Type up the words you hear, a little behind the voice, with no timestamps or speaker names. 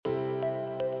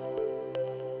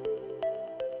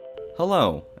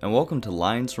Hello, and welcome to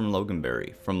Lines from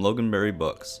Loganberry from Loganberry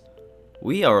Books.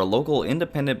 We are a local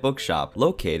independent bookshop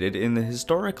located in the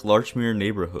historic Larchmere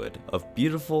neighborhood of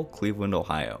beautiful Cleveland,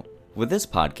 Ohio. With this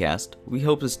podcast, we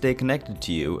hope to stay connected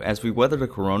to you as we weather the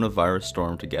coronavirus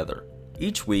storm together.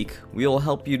 Each week, we will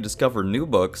help you discover new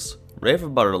books, rave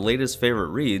about our latest favorite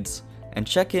reads, and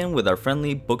check in with our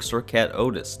friendly bookstore cat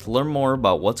Otis to learn more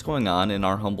about what's going on in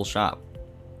our humble shop.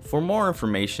 For more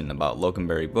information about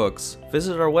Loganberry Books,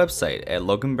 visit our website at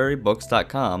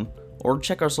loganberrybooks.com or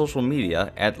check our social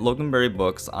media at Loganberry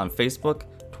Books on Facebook,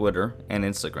 Twitter, and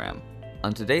Instagram.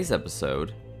 On today's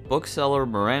episode, bookseller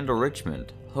Miranda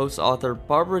Richmond hosts author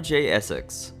Barbara J.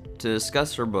 Essex to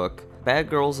discuss her book, Bad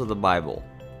Girls of the Bible.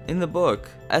 In the book,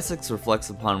 Essex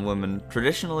reflects upon women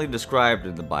traditionally described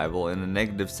in the Bible in a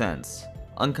negative sense,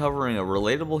 uncovering a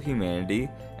relatable humanity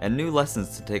and new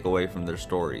lessons to take away from their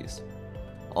stories.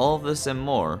 All of this and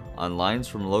more on Lines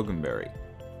from Loganberry.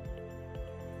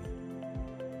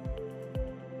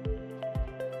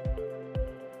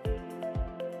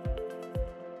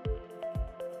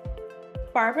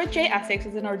 Barbara J. Essex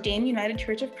is an ordained United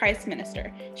Church of Christ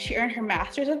minister. She earned her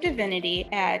Master's of Divinity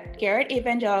at Garrett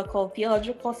Evangelical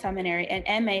Theological Seminary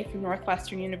and MA from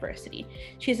Northwestern University.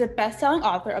 She is a best-selling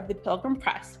author of The Pilgrim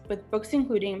Press, with books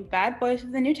including Bad Boys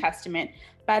of the New Testament,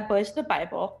 Bad Boys of the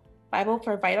Bible, Bible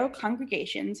for Vital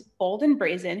Congregations, Bold and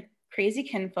Brazen, Crazy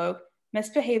Kinfolk,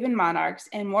 Misbehaving Monarchs,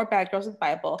 and More Bad Girls of the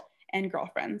Bible, and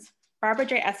Girlfriends. Barbara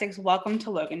J. Essex, welcome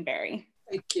to Loganberry.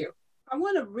 Thank you. I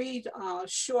want to read a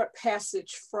short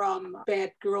passage from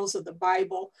Bad Girls of the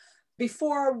Bible.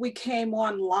 Before we came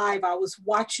on live, I was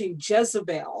watching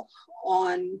Jezebel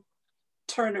on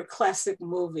Turner Classic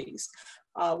Movies,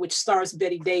 which stars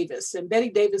Bette Davis. And Bette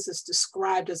Davis is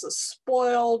described as a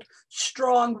spoiled,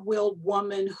 strong-willed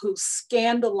woman who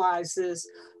scandalizes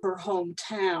her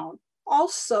hometown.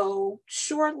 Also,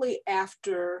 shortly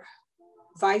after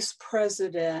Vice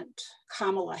President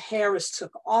Kamala Harris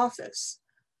took office,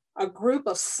 a group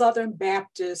of Southern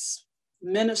Baptist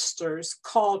ministers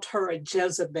called her a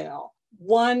Jezebel.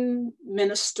 One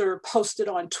minister posted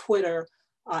on Twitter,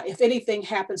 if anything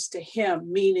happens to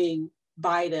him, meaning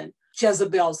Biden,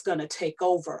 Jezebel's going to take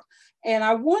over. And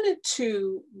I wanted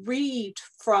to read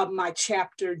from my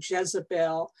chapter,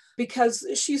 Jezebel, because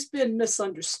she's been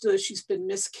misunderstood, she's been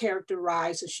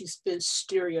mischaracterized, and she's been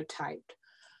stereotyped.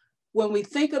 When we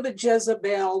think of a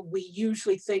Jezebel, we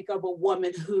usually think of a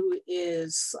woman who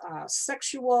is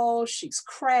sexual, she's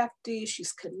crafty,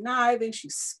 she's conniving,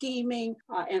 she's scheming,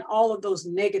 and all of those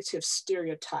negative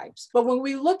stereotypes. But when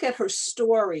we look at her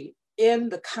story in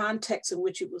the context in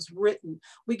which it was written,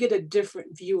 we get a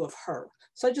different view of her.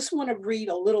 So I just want to read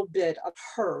a little bit of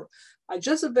her.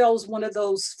 Jezebel is one of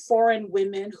those foreign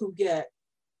women who get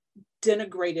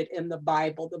denigrated in the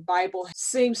Bible. The Bible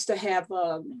seems to have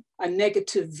a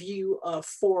negative view of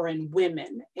foreign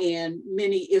women, and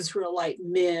many Israelite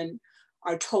men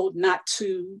are told not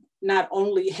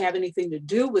only have anything to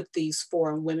do with these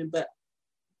foreign women, but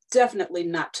definitely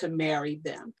not to marry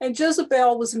them. And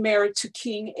Jezebel was married to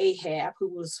King Ahab, who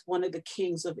was one of the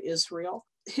kings of Israel.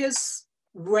 His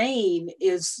reign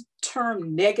is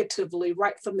termed negatively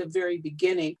right from the very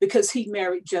beginning because he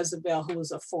married Jezebel, who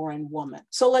was a foreign woman.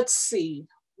 So let's see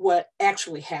what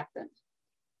actually happened.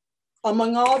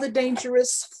 Among all the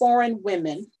dangerous foreign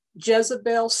women,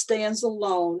 Jezebel stands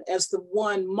alone as the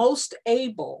one most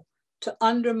able to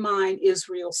undermine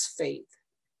Israel's faith.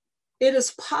 It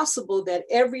is possible that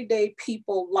everyday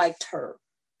people liked her.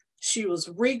 She was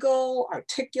regal,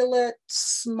 articulate,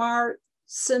 smart,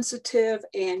 sensitive,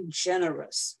 and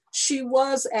generous. She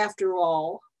was, after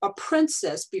all, a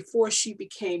princess before she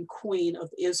became queen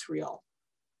of Israel.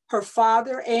 Her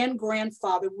father and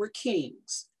grandfather were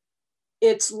kings.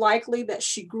 It's likely that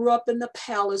she grew up in the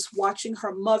palace watching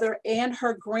her mother and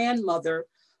her grandmother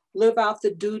live out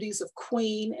the duties of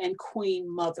queen and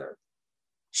queen mother.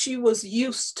 She was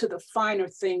used to the finer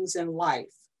things in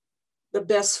life, the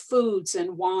best foods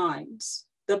and wines,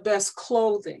 the best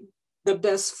clothing, the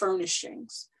best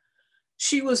furnishings.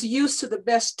 She was used to the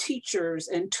best teachers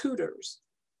and tutors.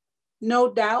 No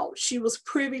doubt she was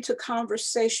privy to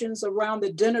conversations around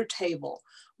the dinner table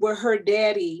where her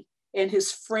daddy and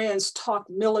his friends talked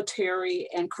military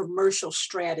and commercial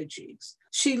strategies.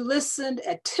 She listened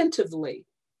attentively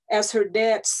as her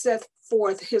dad set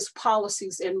forth his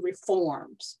policies and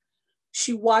reforms.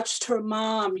 She watched her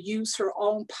mom use her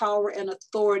own power and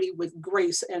authority with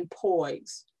grace and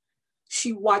poise.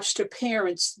 She watched her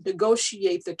parents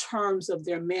negotiate the terms of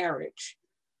their marriage.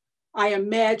 I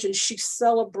imagine she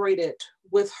celebrated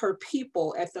with her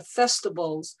people at the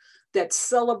festivals that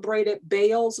celebrated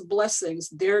Baal's blessings,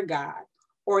 their God,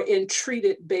 or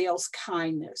entreated Baal's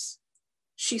kindness.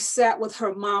 She sat with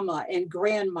her mama and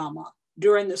grandmama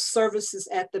during the services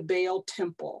at the Baal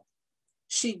temple.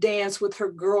 She danced with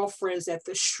her girlfriends at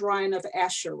the shrine of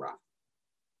Asherah.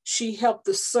 She helped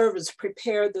the servants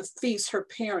prepare the feast her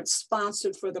parents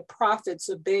sponsored for the prophets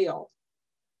of Baal.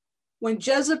 When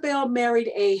Jezebel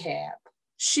married Ahab,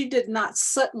 she did not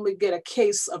suddenly get a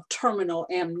case of terminal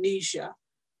amnesia.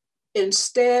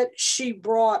 Instead, she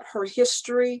brought her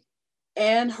history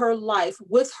and her life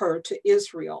with her to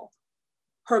Israel.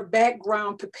 Her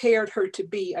background prepared her to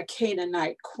be a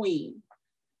Canaanite queen.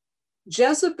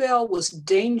 Jezebel was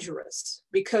dangerous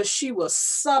because she was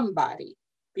somebody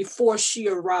before she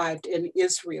arrived in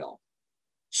Israel.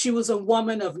 She was a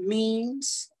woman of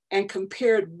means and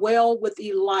compared well with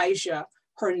Elijah,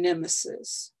 her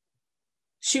nemesis.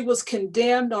 She was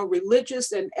condemned on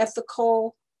religious and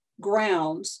ethical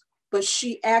grounds, but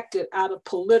she acted out of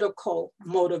political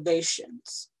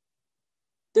motivations.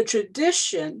 The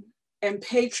tradition and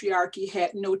patriarchy had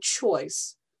no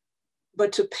choice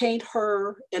but to paint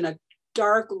her in a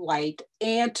dark light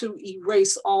and to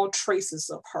erase all traces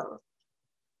of her.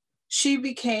 She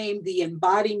became the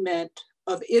embodiment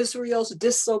of Israel's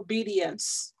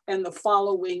disobedience and the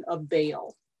following of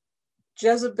Baal.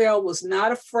 Jezebel was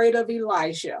not afraid of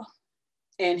Elijah,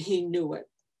 and he knew it.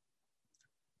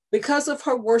 Because of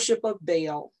her worship of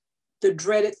Baal, the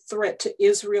dreaded threat to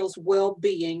Israel's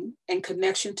well-being and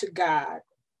connection to God,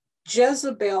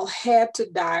 Jezebel had to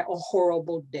die a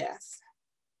horrible death.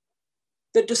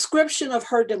 The description of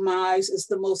her demise is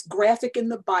the most graphic in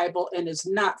the Bible and is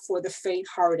not for the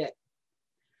faint-hearted.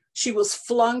 She was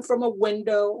flung from a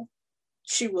window.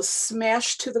 She was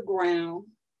smashed to the ground.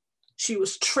 She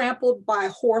was trampled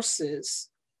by horses.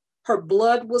 Her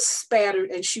blood was spattered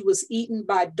and she was eaten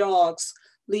by dogs,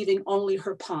 leaving only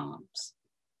her palms.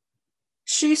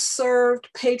 She served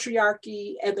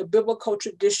patriarchy and the biblical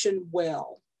tradition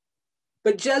well,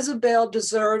 but Jezebel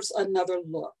deserves another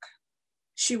look.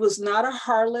 She was not a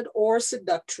harlot or a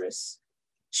seductress.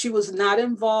 She was not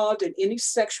involved in any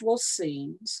sexual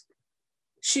scenes.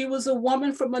 She was a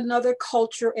woman from another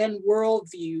culture and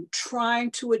worldview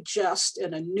trying to adjust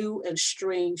in a new and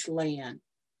strange land.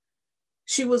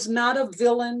 She was not a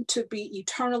villain to be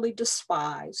eternally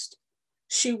despised.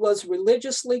 She was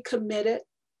religiously committed,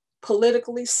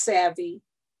 politically savvy,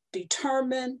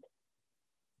 determined,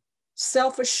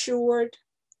 self-assured,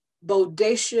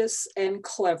 bodacious, and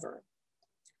clever.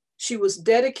 She was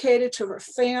dedicated to her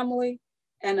family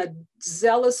and a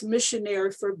zealous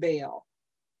missionary for Baal.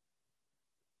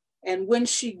 And when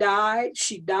she died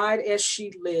as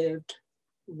she lived,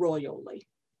 royally.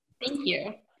 Thank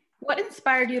you. What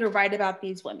inspired you to write about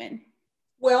these women?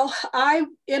 Well, I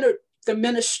entered the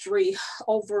ministry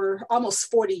over almost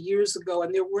 40 years ago,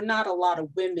 and there were not a lot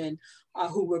of women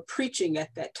who were preaching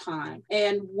at that time.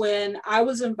 And when I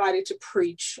was invited to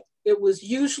preach, it was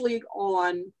usually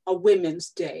on a Women's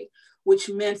Day,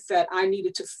 which meant that I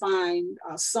needed to find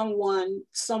some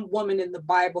woman in the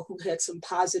Bible who had some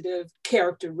positive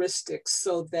characteristics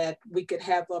so that we could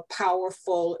have a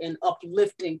powerful and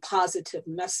uplifting positive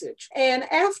message. And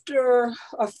after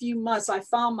a few months, I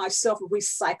found myself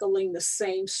recycling the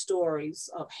same stories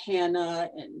of Hannah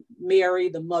and Mary,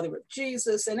 the mother of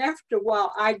Jesus. And after a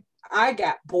while, I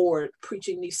got bored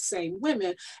preaching these same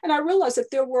women. And I realized that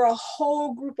there were a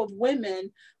whole group of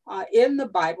women in the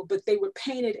Bible, but they were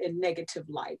painted in negative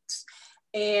lights.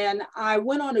 And I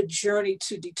went on a journey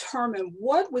to determine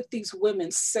what would these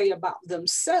women say about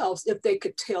themselves if they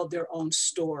could tell their own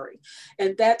story.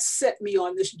 And that set me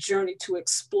on this journey to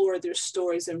explore their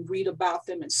stories and read about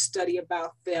them and study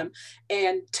about them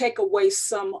and take away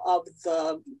some of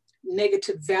the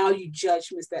negative value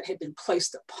judgments that had been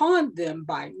placed upon them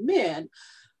by men.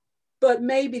 But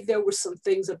maybe there were some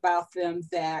things about them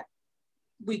that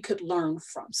we could learn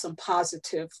from, some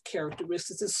positive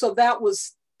characteristics. And so that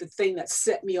was the thing that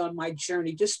set me on my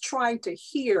journey, just trying to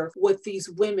hear what these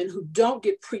women who don't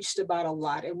get preached about a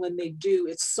lot, and when they do,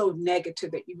 it's so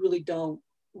negative that you really don't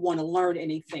want to learn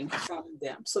anything from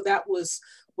them. So that was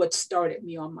what started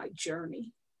me on my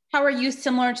journey. How are you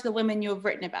similar to the women you have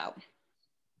written about?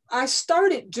 I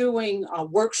started doing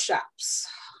workshops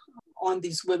on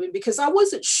these women because I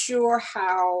wasn't sure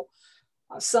how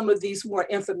some of these more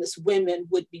infamous women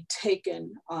would be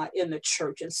taken in the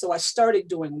church. And so I started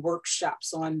doing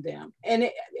workshops on them. And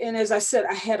as I said,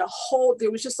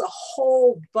 there was just a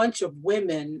whole bunch of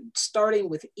women, starting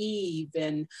with Eve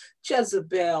and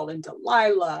Jezebel and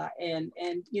Delilah and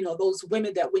those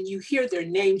women that when you hear their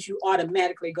names, you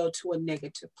automatically go to a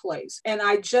negative place. And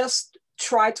I just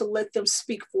try to let them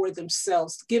speak for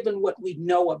themselves, given what we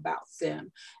know about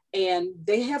them. And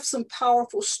they have some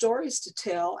powerful stories to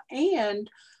tell. And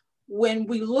when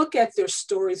we look at their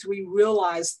stories, we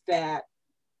realize that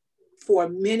for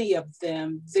many of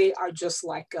them, they are just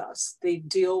like us. They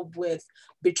deal with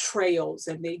betrayals,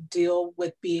 and they deal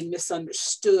with being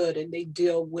misunderstood, and they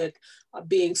deal with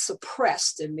being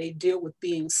suppressed, and they deal with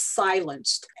being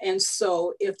silenced. And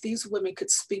so if these women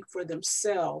could speak for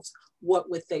themselves, what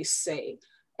would they say?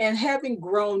 And having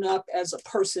grown up as a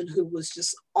person who was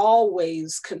just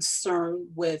always concerned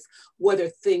with whether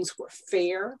things were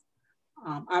fair,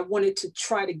 I wanted to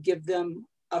try to give them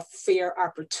a fair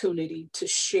opportunity to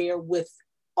share with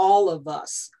all of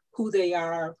us who they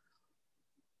are,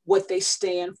 what they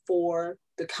stand for,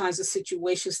 the kinds of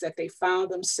situations that they found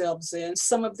themselves in,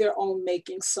 some of their own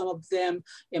making, some of them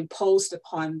imposed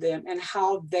upon them, and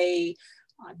how they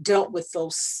dealt with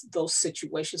those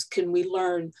situations. Can we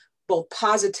learn both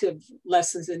positive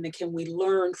lessons, and then can we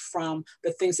learn from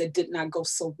the things that did not go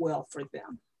so well for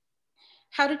them?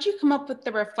 How did you come up with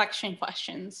the reflection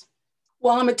questions?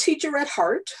 Well, I'm a teacher at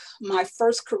heart. My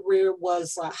first career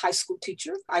was a high school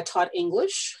teacher. I taught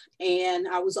English, and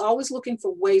I was always looking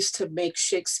for ways to make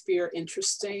Shakespeare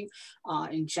interesting,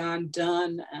 and John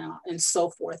Donne, and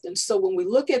so forth. And so when we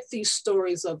look at these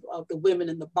stories of the women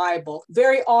in the Bible,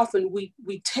 very often we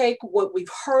take what we've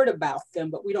heard about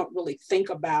them, but we don't really think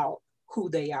about who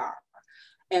they are.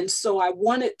 And so I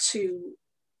wanted to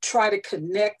try to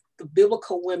connect the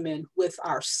biblical women with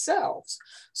ourselves.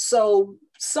 So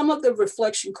some of the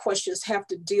reflection questions have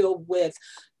to deal with,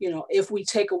 if we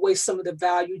take away some of the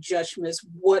value judgments,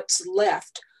 what's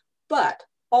left, but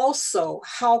also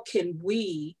how can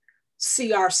we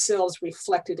see ourselves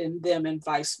reflected in them and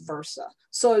vice versa.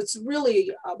 So it's really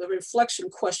the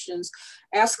reflection questions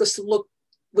ask us to look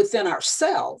within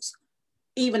ourselves,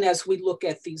 even as we look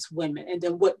at these women. And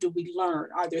then what do we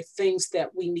learn? Are there things that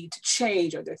we need to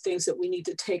change? Are there things that we need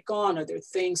to take on? Are there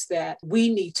things that we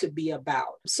need to be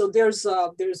about? So there's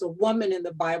a woman in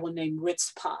the Bible named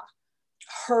Rizpah.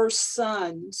 Her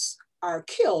sons are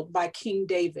killed by King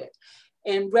David.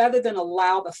 And rather than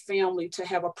allow the family to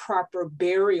have a proper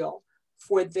burial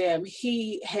for them,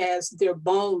 he has their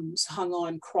bones hung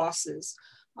on crosses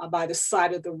by the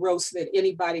side of the road, so that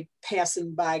anybody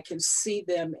passing by can see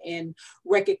them and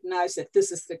recognize that this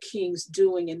is the king's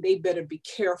doing, and they better be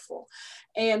careful.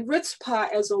 And Rizpah,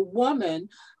 as a woman,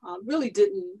 really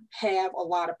didn't have a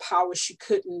lot of power. She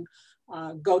couldn't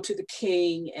go to the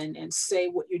king and say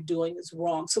what you're doing is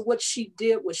wrong. So what she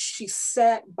did was she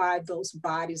sat by those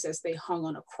bodies as they hung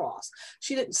on a cross.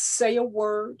 She didn't say a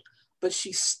word, but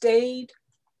she stayed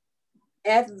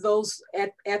at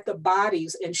the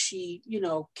bodies, and she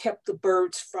kept the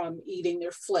birds from eating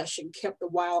their flesh and kept the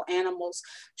wild animals.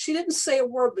 She didn't say a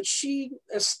word, but she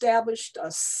established a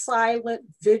silent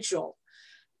vigil.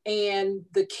 And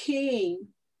the king,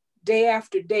 day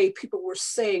after day, people were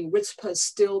saying, Rizpah is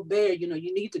still there, you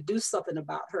need to do something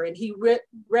about her. And he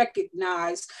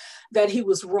recognized that he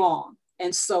was wrong,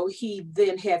 and so he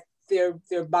then had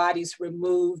their bodies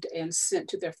removed and sent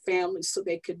to their families so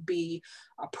they could be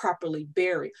properly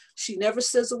buried. She never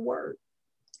says a word.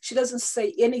 She doesn't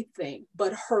say anything,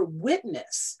 but her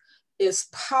witness is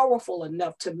powerful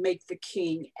enough to make the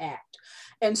king act.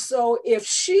 And so if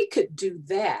she could do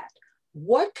that,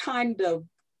 what kind of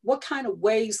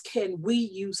ways can we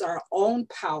use our own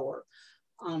power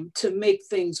to make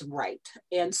things right?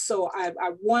 And so I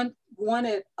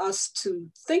wanted us to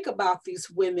think about these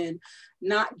women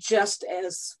not just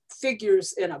as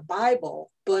figures in a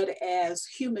Bible, but as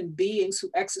human beings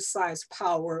who exercise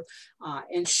power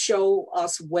and show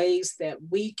us ways that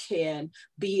we can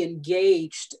be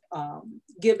engaged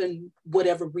given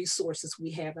whatever resources we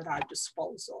have at our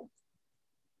disposal.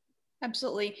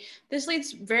 Absolutely. This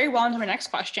leads very well into my next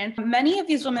question. Many of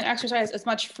these women exercise as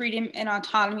much freedom and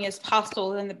autonomy as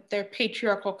possible within their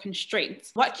patriarchal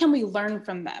constraints. What can we learn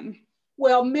from them?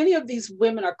 Well, many of these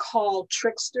women are called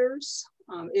tricksters.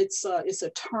 It's a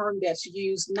term that's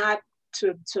used not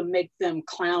to make them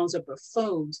clowns or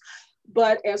buffoons,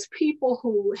 but as people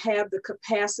who have the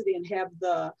capacity and have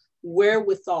the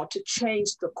wherewithal to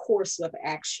change the course of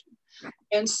action.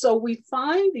 And so we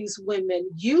find these women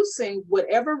using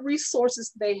whatever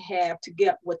resources they have to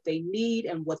get what they need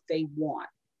and what they want.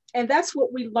 And that's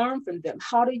what we learn from them,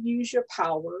 how to use your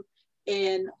power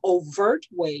in overt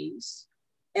ways,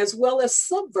 as well as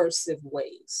subversive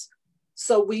ways.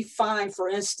 So we find, for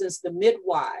instance, the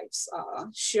midwives,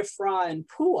 Shiphrah and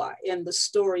Puah, in the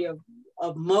story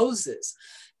of Moses.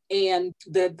 And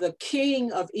the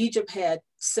king of Egypt had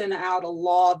sent out a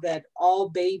law that all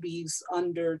babies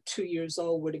under 2 years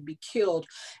old were to be killed.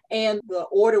 And the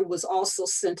order was also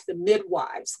sent to the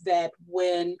midwives that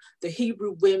when the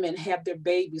Hebrew women have their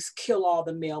babies, kill all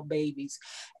the male babies.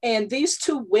 And these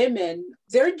two women,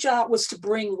 their job was to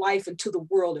bring life into the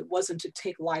world. It wasn't to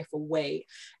take life away.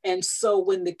 And so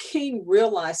when the king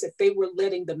realized that they were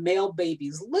letting the male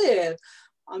babies live,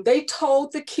 they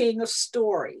told the king a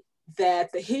story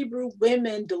that the Hebrew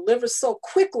women deliver so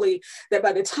quickly that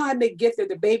by the time they get there,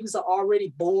 the babies are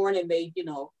already born and they,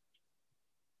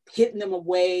 hitting them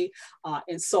away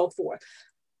and so forth.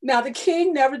 Now, the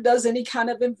king never does any kind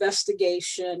of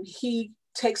investigation. He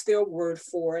takes their word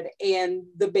for it and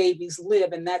the babies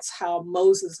live. And that's how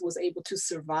Moses was able to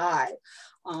survive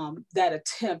that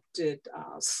attempted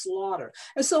slaughter.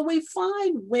 And so we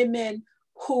find women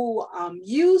who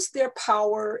use their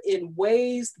power in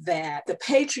ways that the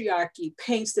patriarchy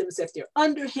paints them as if they're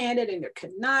underhanded and they're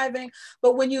conniving.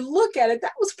 But when you look at it,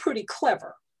 that was pretty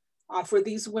clever for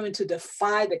these women to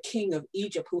defy the king of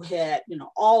Egypt, who had,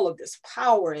 all of this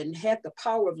power and had the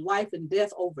power of life and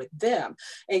death over them.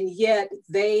 And yet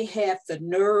they had the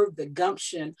nerve, the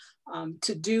gumption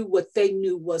to do what they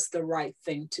knew was the right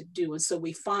thing to do. And so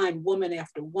we find woman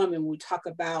after woman. We talk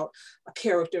about a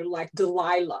character like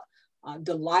Delilah.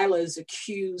 Delilah is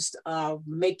accused of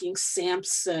making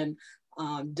Samson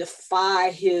defy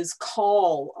his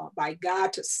call by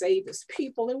God to save his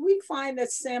people. And we find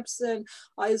that Samson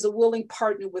is a willing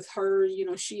partner with her.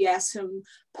 She asks him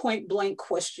point blank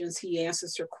questions. He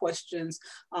answers her questions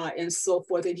and so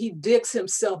forth. And he digs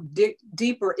himself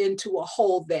deeper into a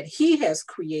hole that he has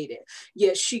created,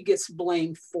 yet she gets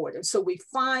blamed for it. And so we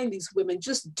find these women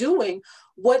just doing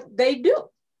what they do.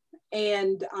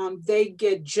 And they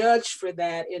get judged for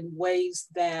that in ways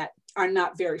that are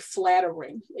not very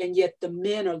flattering. And yet the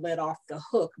men are let off the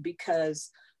hook because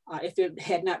if it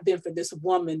had not been for this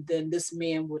woman, then this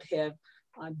man would have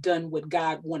done what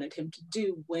God wanted him to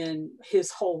do, when his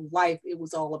whole life, it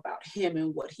was all about him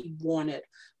and what he wanted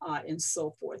and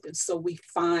so forth. And so we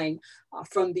find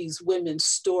from these women's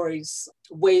stories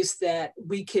ways that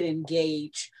we can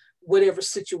engage whatever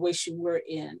situation we're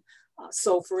in.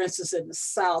 So for instance, in the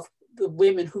South, the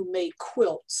women who made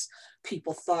quilts,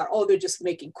 people thought, oh, they're just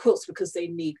making quilts because they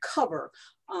need cover.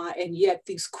 And yet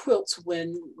these quilts,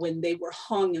 when they were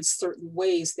hung in certain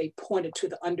ways, they pointed to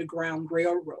the Underground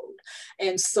Railroad.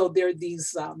 And so there are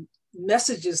these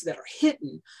messages that are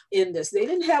hidden in this. They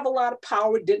didn't have a lot of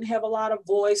power, didn't have a lot of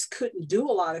voice, couldn't do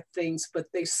a lot of things, but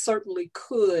they certainly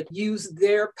could use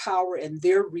their power and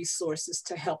their resources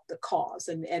to help the cause.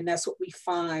 And that's what we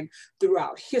find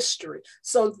throughout history.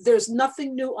 So there's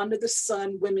nothing new under the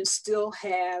sun. Women still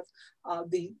have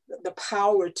the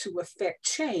power to affect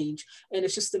change. And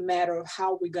it's just a matter of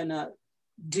how we're gonna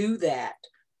do that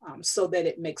so that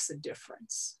it makes a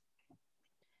difference.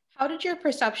 How did your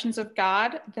perceptions of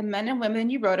God, the men and women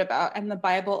you wrote about, and the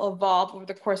Bible evolve over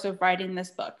the course of writing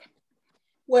this book?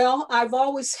 Well, I've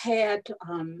always had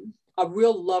a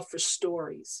real love for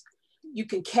stories. You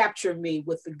can capture me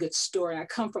with a good story. I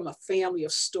come from a family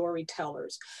of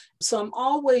storytellers. So I'm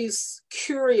always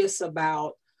curious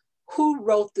about who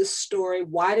wrote this story?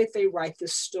 Why did they write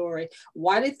this story?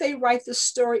 Why did they write this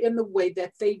story in the way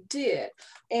that they did?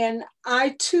 And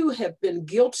I too have been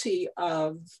guilty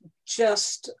of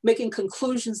just making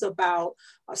conclusions about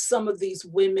some of these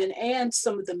women and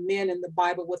some of the men in the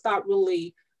Bible without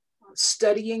really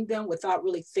studying them, without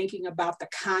really thinking about the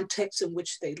context in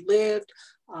which they lived,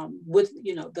 with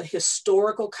the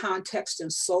historical context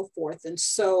and so forth. And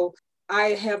so I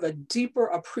have a deeper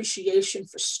appreciation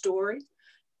for story.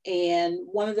 And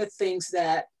one of the things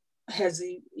that has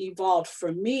evolved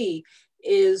for me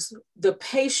is the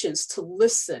patience to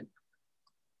listen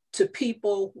to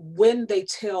people when they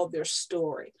tell their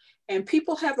story. And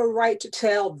people have a right to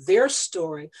tell their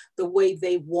story the way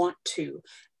they want to.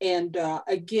 And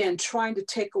again, trying to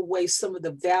take away some of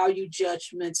the value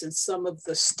judgments and some of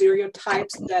the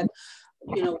stereotypes that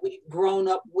we've grown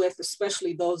up with,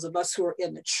 especially those of us who are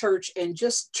in the church, and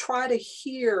just try to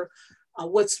hear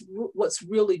what's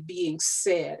really being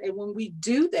said. And when we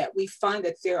do that, we find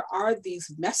that there are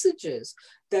these messages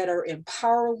that are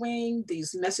empowering,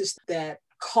 these messages that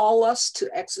call us to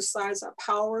exercise our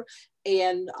power,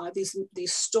 and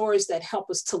these stories that help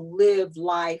us to live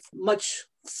life much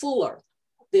fuller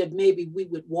than maybe we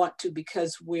would want to,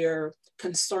 because we're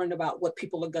concerned about what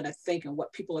people are going to think and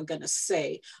what people are going to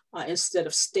say, instead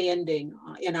of standing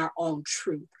in our own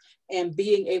truth and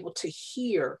being able to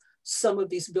hear some of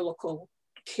these biblical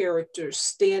characters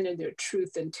stand in their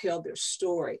truth and tell their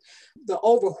story. The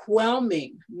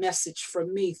overwhelming message for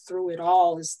me through it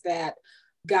all is that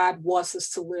God wants us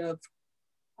to live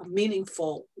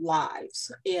meaningful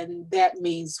lives. And that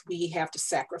means we have to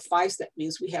sacrifice. That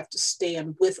means we have to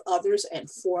stand with others and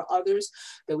for others,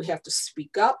 that we have to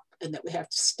speak up and that we have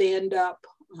to stand up.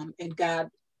 And God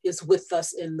is with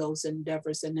us in those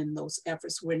endeavors and in those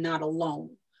efforts. We're not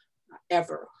alone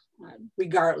ever,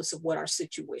 regardless of what our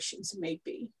situations may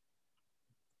be.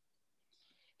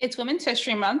 It's Women's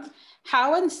History Month.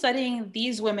 How, in studying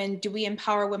these women, do we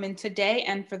empower women today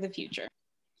and for the future?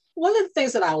 One of the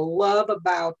things that I love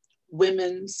about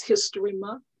Women's History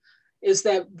Month is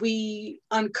that we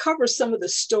uncover some of the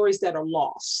stories that are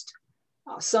lost,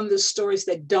 some of the stories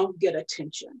that don't get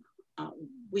attention.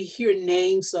 We hear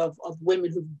names of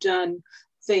women who've done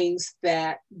things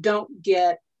that don't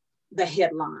get the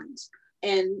headlines.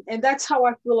 And that's how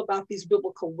I feel about these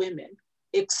biblical women,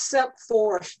 except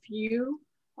for a few.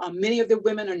 Many of the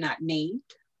women are not named.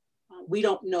 We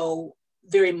don't know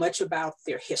very much about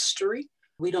their history.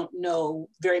 We don't know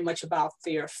very much about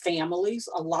their families.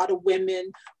 A lot of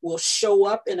women will show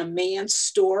up in a man's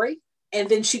story and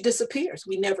then she disappears.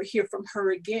 We never hear from her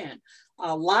again.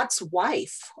 Lot's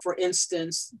wife, for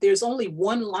instance, there's only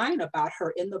one line about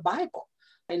her in the Bible.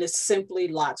 And it's simply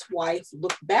Lot's wife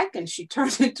looked back and she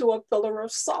turned into a pillar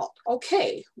of salt.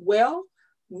 Okay, well,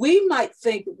 we might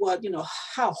think, well,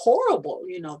 how horrible,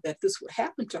 that this would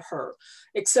happen to her,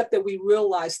 except that we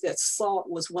realize that salt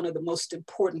was one of the most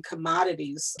important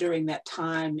commodities during that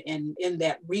time and in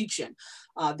that region,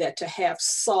 that to have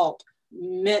salt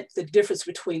meant the difference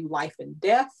between life and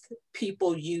death.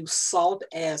 People used salt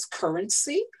as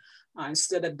currency.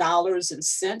 Instead of dollars and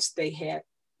cents, they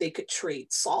could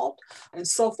trade salt and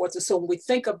so forth. And so when we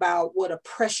think about what a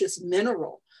precious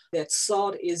mineral that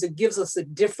salt is, it gives us a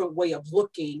different way of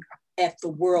looking at the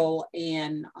world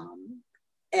and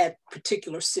at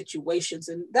particular situations.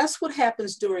 And that's what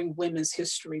happens during Women's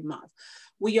History Month.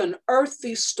 We unearth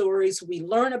these stories, we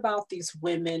learn about these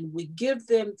women, we give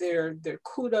them their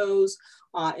kudos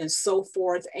and so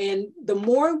forth. And the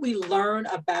more we learn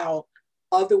about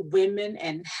other women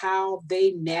and how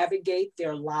they navigate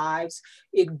their lives,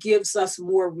 it gives us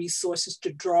more resources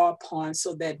to draw upon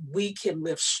so that we can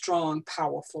live strong,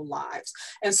 powerful lives.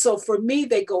 And so for me,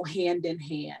 they go hand in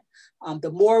hand. The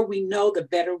more we know, the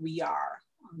better we are,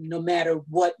 no matter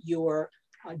what your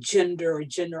gender or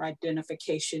gender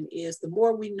identification is. The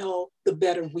more we know, the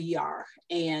better we are.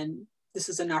 And this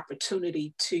is an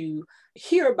opportunity to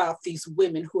hear about these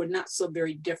women who are not so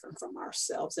very different from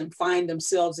ourselves and find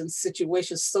themselves in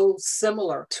situations so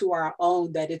similar to our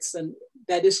own that it's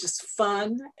just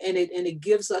fun, and it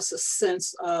gives us a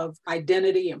sense of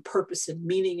identity and purpose and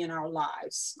meaning in our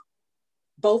lives,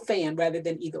 both and rather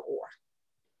than either or.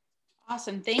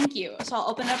 Awesome, thank you. So I'll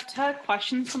open up to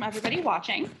questions from everybody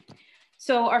watching.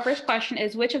 So our first question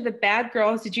is, which of the bad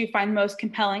girls did you find most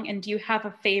compelling, and do you have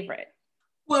a favorite?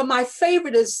 Well, my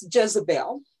favorite is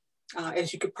Jezebel.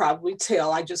 As you could probably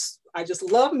tell, I just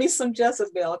love me some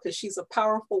Jezebel because she's a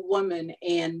powerful woman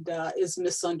and is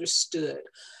misunderstood.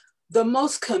 The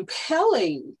most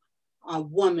compelling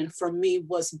woman for me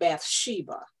was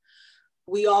Bathsheba.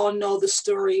 We all know the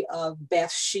story of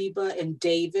Bathsheba and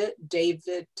David.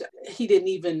 David, he didn't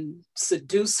even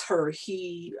seduce her.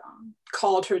 He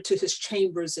called her to his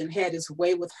chambers and had his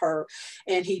way with her.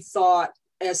 And he thought,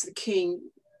 as the king,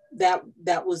 that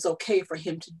was okay for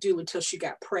him to do until she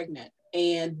got pregnant.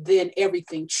 And then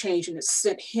everything changed, and it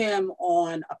sent him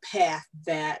on a path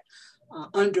that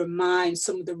undermined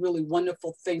some of the really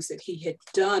wonderful things that he had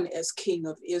done as king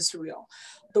of Israel.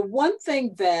 The one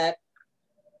thing that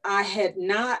I had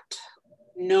not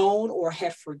known or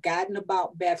had forgotten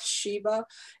about Bathsheba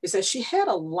is that she had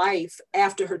a life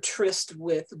after her tryst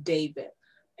with David.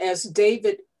 As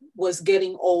David was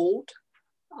getting old,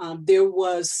 there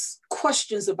was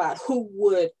questions about who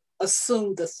would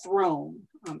assume the throne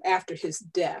after his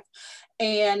death.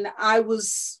 And I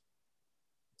was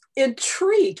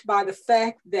intrigued by the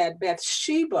fact that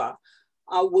Bathsheba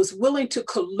was willing to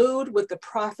collude with the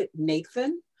prophet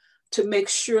Nathan to make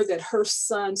sure that her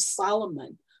son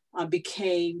Solomon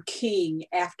became king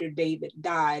after David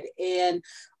died. And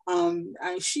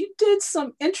she did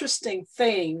some interesting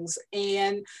things,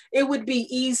 and it would be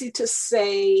easy to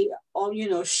say,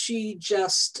 oh, she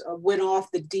just went off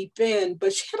the deep end,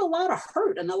 but she had a lot of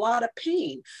hurt and a lot of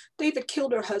pain. David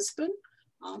killed her husband.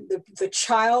 The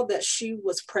child that she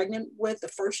was pregnant with, the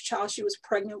first child she was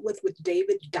pregnant with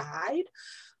David, died.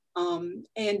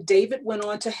 And David went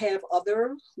on to have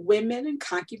other women and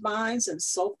concubines and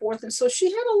so forth. And so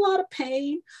she had a lot of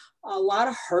pain, a lot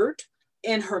of hurt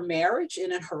in her marriage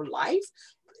and in her life.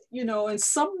 In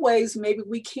some ways, maybe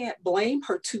we can't blame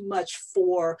her too much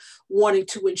for wanting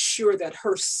to ensure that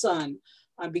her son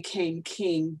became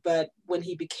king. But when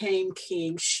he became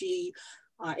king, she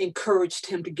encouraged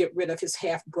him to get rid of his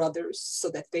half brothers so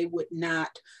that they would not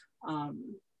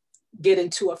get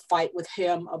into a fight with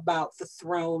him about the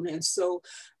throne. And so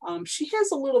she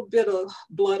has a little bit of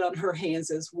blood on her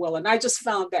hands as well. And I just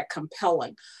found that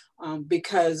compelling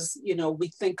because, we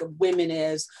think of women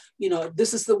as,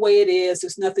 this is the way it is.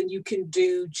 There's nothing you can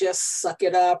do. Just suck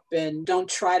it up and don't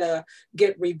try to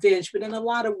get revenge. But in a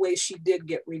lot of ways, she did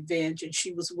get revenge, and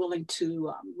she was willing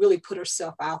to really put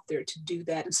herself out there to do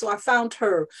that. And so I found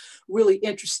her really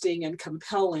interesting and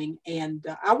compelling. And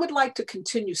I would like to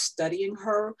continue studying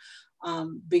her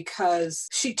because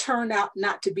she turned out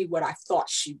not to be what I thought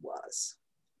she was.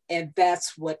 And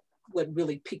that's what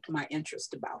really piqued my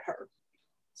interest about her.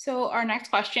 So our next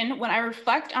question, when I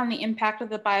reflect on the impact of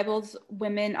the Bible's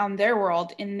women on their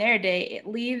world in their day,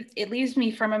 it leaves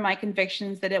me firm in my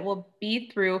convictions that it will be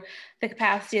through the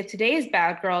capacity of today's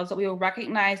bad girls that we will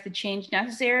recognize the change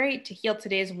necessary to heal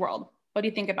today's world. What do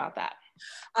you think about that?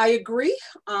 I agree.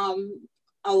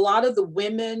 A lot of the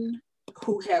women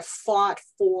who have fought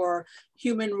for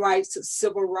human rights and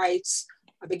civil rights,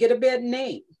 they get a bad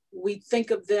name. We think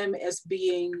of them as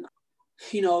being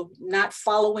not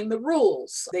following the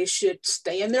rules. They should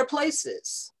stay in their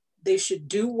places. They should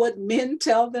do what men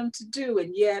tell them to do.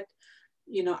 And yet,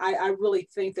 I really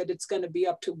think that it's going to be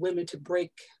up to women to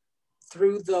break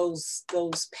through those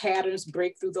patterns,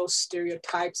 break through those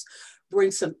stereotypes, bring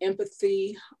some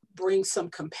empathy, bring some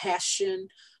compassion,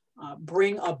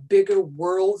 bring a bigger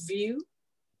worldview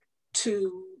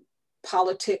to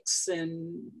politics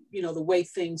and the way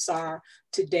things are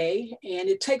today. And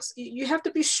you have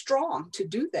to be strong to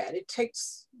do that. It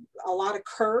takes a lot of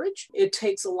courage. It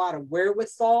takes a lot of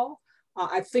wherewithal.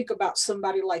 I think about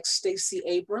somebody like Stacey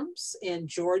Abrams in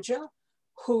Georgia,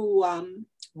 who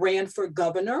ran for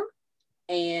governor,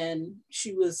 and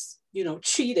she was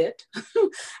cheated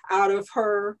out of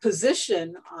her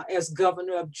position as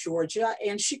governor of Georgia.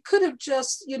 And she could have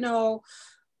just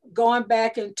gone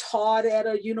back and taught at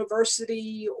a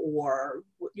university or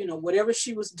whatever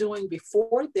she was doing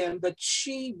before then, but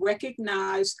she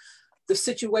recognized the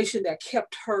situation that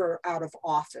kept her out of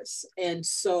office. And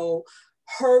so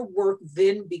her work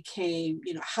then became,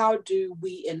 how do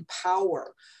we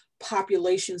empower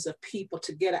populations of people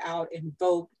to get out and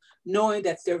vote, knowing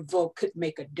that their vote could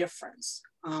make a difference.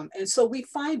 And so we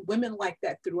find women like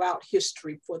that throughout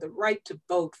history for the right to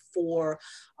vote for,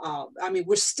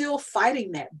 we're still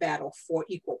fighting that battle for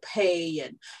equal pay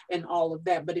and all of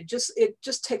that, but it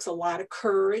just takes a lot of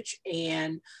courage.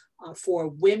 And for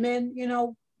women,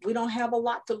 we don't have a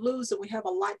lot to lose and we have a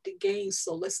lot to gain.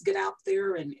 So let's get out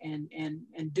there and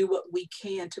do what we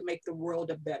can to make the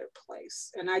world a better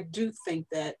place. And I do think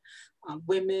that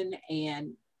women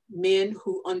and men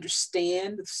who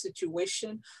understand the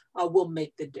situation will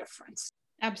make the difference.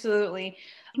 Absolutely.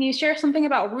 Can you share something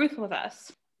about Ruth with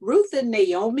us? Ruth and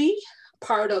Naomi,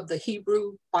 part of the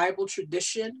Hebrew Bible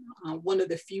tradition, one of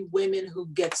the few women who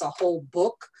gets a whole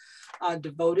book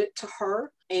devoted to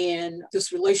her, and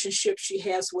this relationship she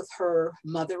has with her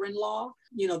mother-in-law.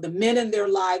 The men in their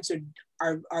lives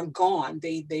are gone.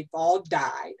 They've all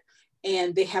died.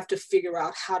 And they have to figure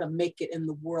out how to make it in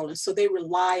the world. And so they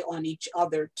rely on each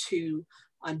other to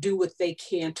do what they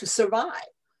can to survive.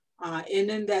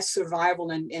 And in that survival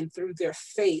and through their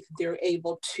faith, they're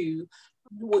able to,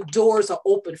 doors are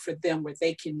open for them where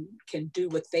they can do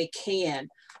what they can,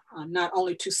 not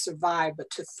only to survive,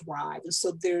 but to thrive. And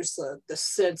so there's the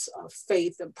sense of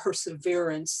faith and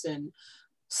perseverance and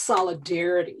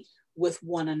solidarity with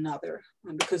one another,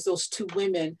 because those two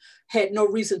women had no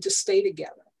reason to stay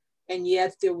together. And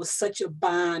yet there was such a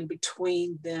bond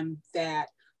between them that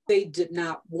they did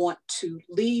not want to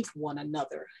leave one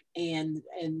another. And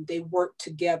they worked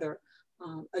together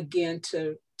again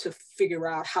to figure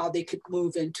out how they could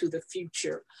move into the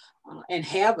future and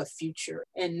have a future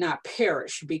and not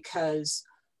perish, because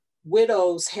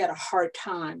widows had a hard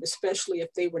time, especially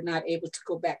if they were not able to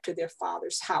go back to their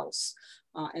father's house.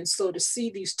 And so to see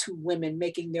these two women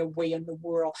making their way in the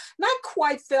world, not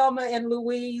quite Thelma and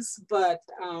Louise, but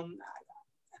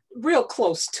real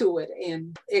close to it,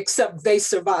 and except they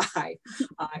survive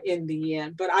in the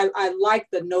end. But I like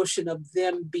the notion of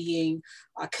them being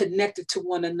connected to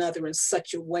one another in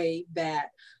such a way that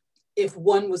if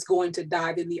one was going to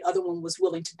die, then the other one was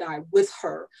willing to die with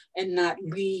her and not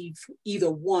leave either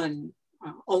one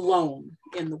alone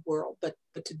in the world, but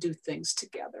to do things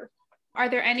together. Are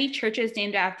there any churches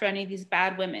named after any of these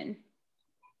bad women?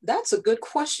 That's a good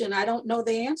question. I don't know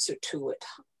the answer to it.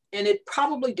 And it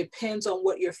probably depends on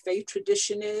what your faith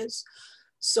tradition is.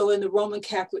 So in the Roman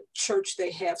Catholic Church,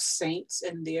 they have saints,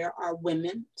 and there are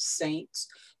women saints.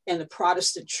 in the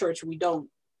Protestant church, we don't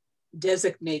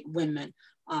designate women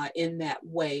in that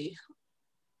way.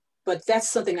 But that's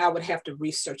something I would have to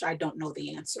research. I don't know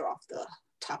the answer off the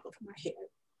top of my head.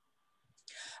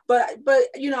 But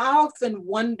I often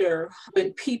wonder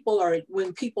when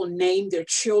people name their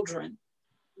children,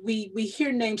 we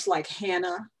hear names like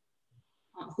Hannah,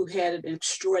 who had an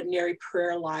extraordinary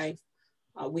prayer life.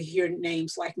 We hear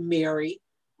names like Mary,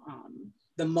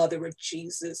 the mother of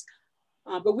Jesus,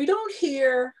 but we don't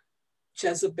hear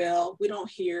Jezebel. We don't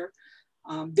hear.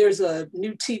 There's a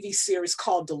new TV series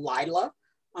called Delilah.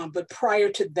 But prior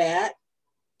to that,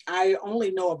 I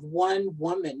only know of one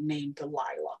woman named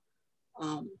Delilah.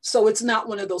 So it's not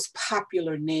one of those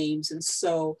popular names. And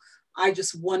so I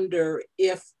just wonder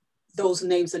if those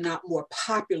names are not more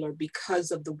popular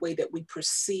because of the way that we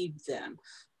perceive them,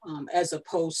 as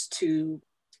opposed to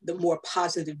the more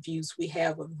positive views we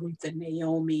have of Ruth and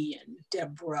Naomi and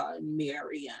Deborah and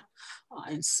Mary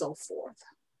and so forth.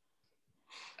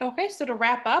 Okay, so to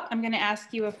wrap up, I'm going to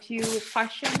ask you a few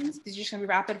questions. These are just going to be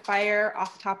rapid fire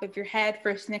off the top of your head.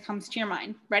 First thing that comes to your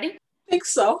mind. Ready? I think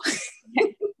so.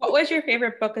 What was your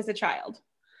favorite book as a child?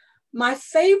 My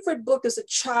favorite book as a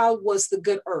child was The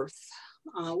Good Earth.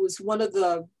 It was one of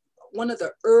the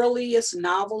earliest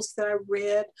novels that I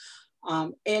read,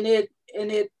 and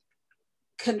it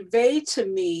conveyed to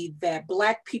me that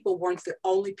Black people weren't the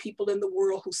only people in the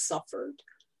world who suffered.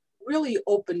 Really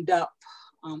opened up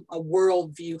a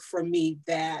worldview for me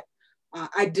that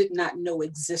I did not know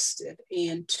existed.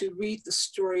 And to read the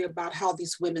story about how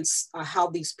these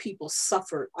people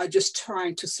suffered, just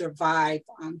trying to survive,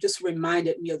 just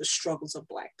reminded me of the struggles of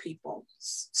Black people.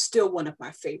 It's still one of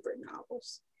my favorite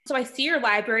novels. So I see your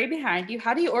library behind you.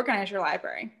 How do you organize your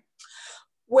library?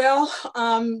 Well,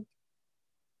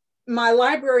 my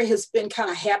library has been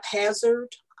kind of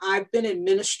haphazard. I've been in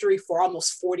ministry for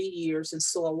almost 40 years. And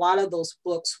so a lot of those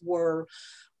books were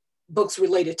books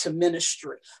related to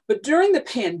ministry. But during the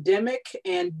pandemic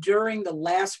and during the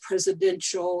last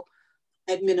presidential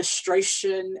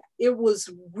administration, it was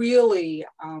really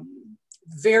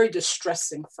very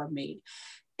distressing for me.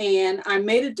 And I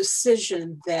made a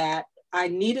decision that I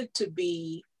needed to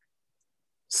be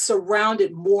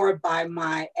surrounded more by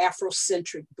my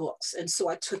Afrocentric books. And so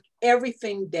I took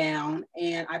everything down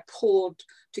and I pulled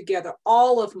together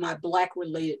all of my Black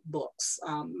related books,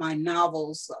 my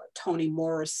novels, Toni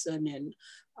Morrison, and,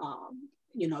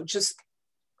 just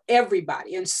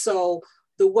everybody. And so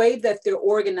the way that they're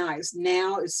organized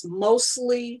now is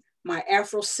mostly my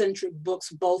Afrocentric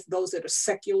books, both those that are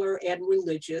secular and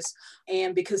religious.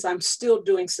 And because I'm still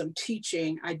doing some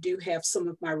teaching, I do have some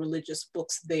of my religious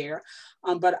books there.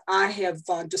 But I have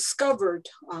discovered,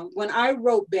 when I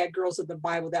wrote Bad Girls of the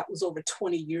Bible, that was over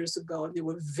 20 years ago, and there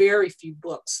were very few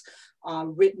books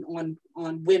written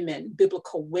on women,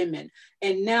 biblical women.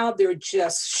 And now they're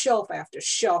just shelf after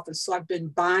shelf. And so I've been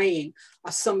buying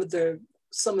some of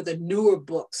the newer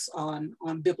books on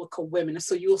biblical women. And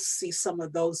so you'll see some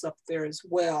of those up there as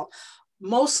well.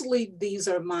 Mostly these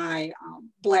are my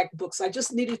Black books. I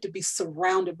just needed to be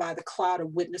surrounded by the cloud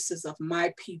of witnesses of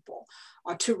my people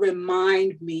to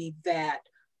remind me that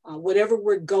whatever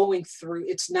we're going through,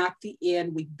 it's not the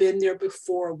end. We've been there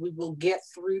before. We will get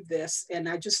through this. And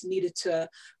I just needed to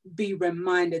be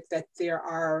reminded that there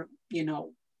are,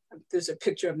 there's a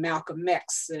picture of Malcolm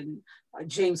X and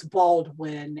James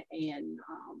Baldwin and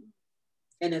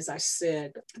as I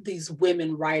said, these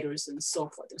women writers and so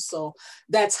forth. And so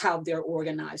that's how they're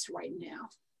organized right now.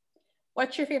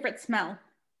 What's your favorite smell?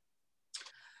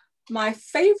 My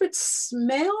favorite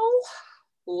smell?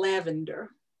 Lavender.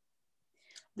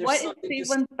 What is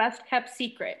Cleveland's best kept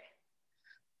secret?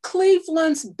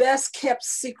 Cleveland's best kept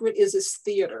secret is its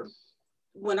theater.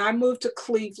 When I moved to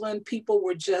Cleveland, people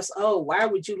were just, oh, why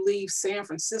would you leave San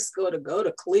Francisco to go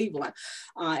to Cleveland?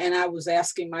 And I was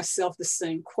asking myself the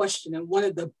same question. And one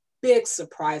of the big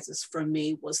surprises for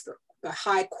me was the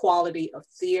high quality of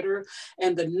theater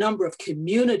and the number of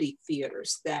community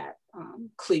theaters that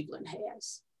Cleveland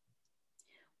has.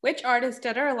 Which artist,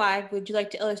 dead or alive, would you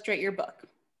like to illustrate your book?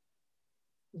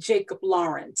 Jacob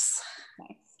Lawrence.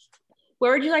 Nice.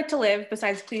 Where would you like to live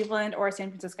besides Cleveland or San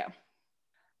Francisco?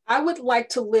 I would like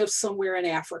to live somewhere in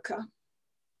Africa.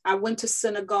 I went to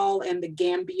Senegal and the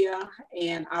Gambia,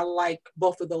 and I like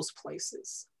both of those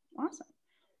places. Awesome.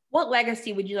 What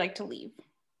legacy would you like to leave?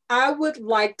 I would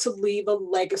like to leave a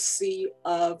legacy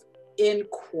of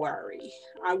inquiry.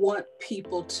 I want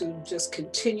people to just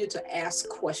continue to ask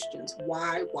questions.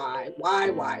 Why?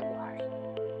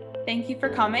 Thank you for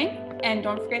coming, and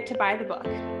don't forget to buy the book.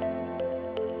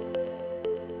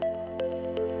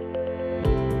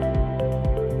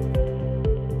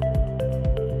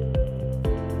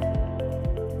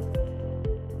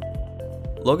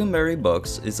 Loganberry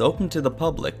Books is open to the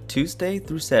public Tuesday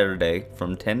through Saturday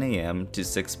from 10 a.m. to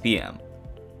 6 p.m.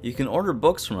 You can order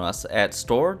books from us at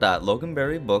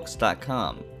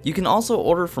store.loganberrybooks.com. You can also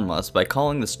order from us by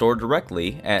calling the store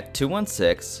directly at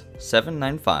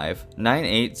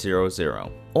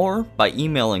 216-795-9800 or by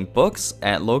emailing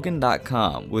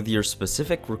books@logan.com with your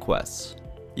specific requests.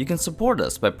 You can support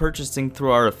us by purchasing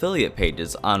through our affiliate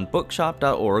pages on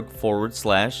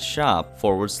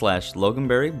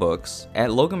bookshop.org/shop/Loganberry Books,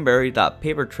 at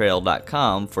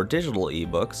loganberry.papertrail.com for digital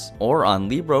ebooks, or on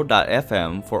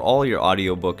libro.fm for all your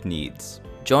audiobook needs.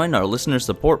 Join our listener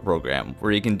support program,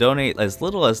 where you can donate as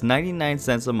little as 99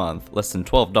 cents a month, less than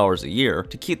 $12 a year,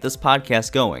 to keep this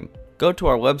podcast going. Go to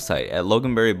our website at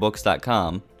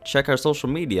loganberrybooks.com, check our social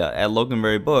media at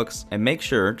Loganberry Books, and make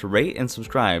sure to rate and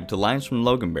subscribe to Lines from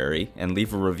Loganberry and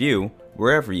leave a review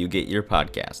wherever you get your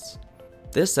podcasts.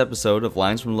 This episode of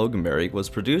Lines from Loganberry was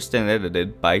produced and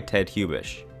edited by Ted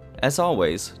Hubish. As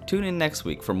always, tune in next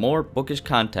week for more bookish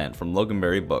content from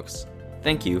Loganberry Books.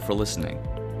 Thank you for listening.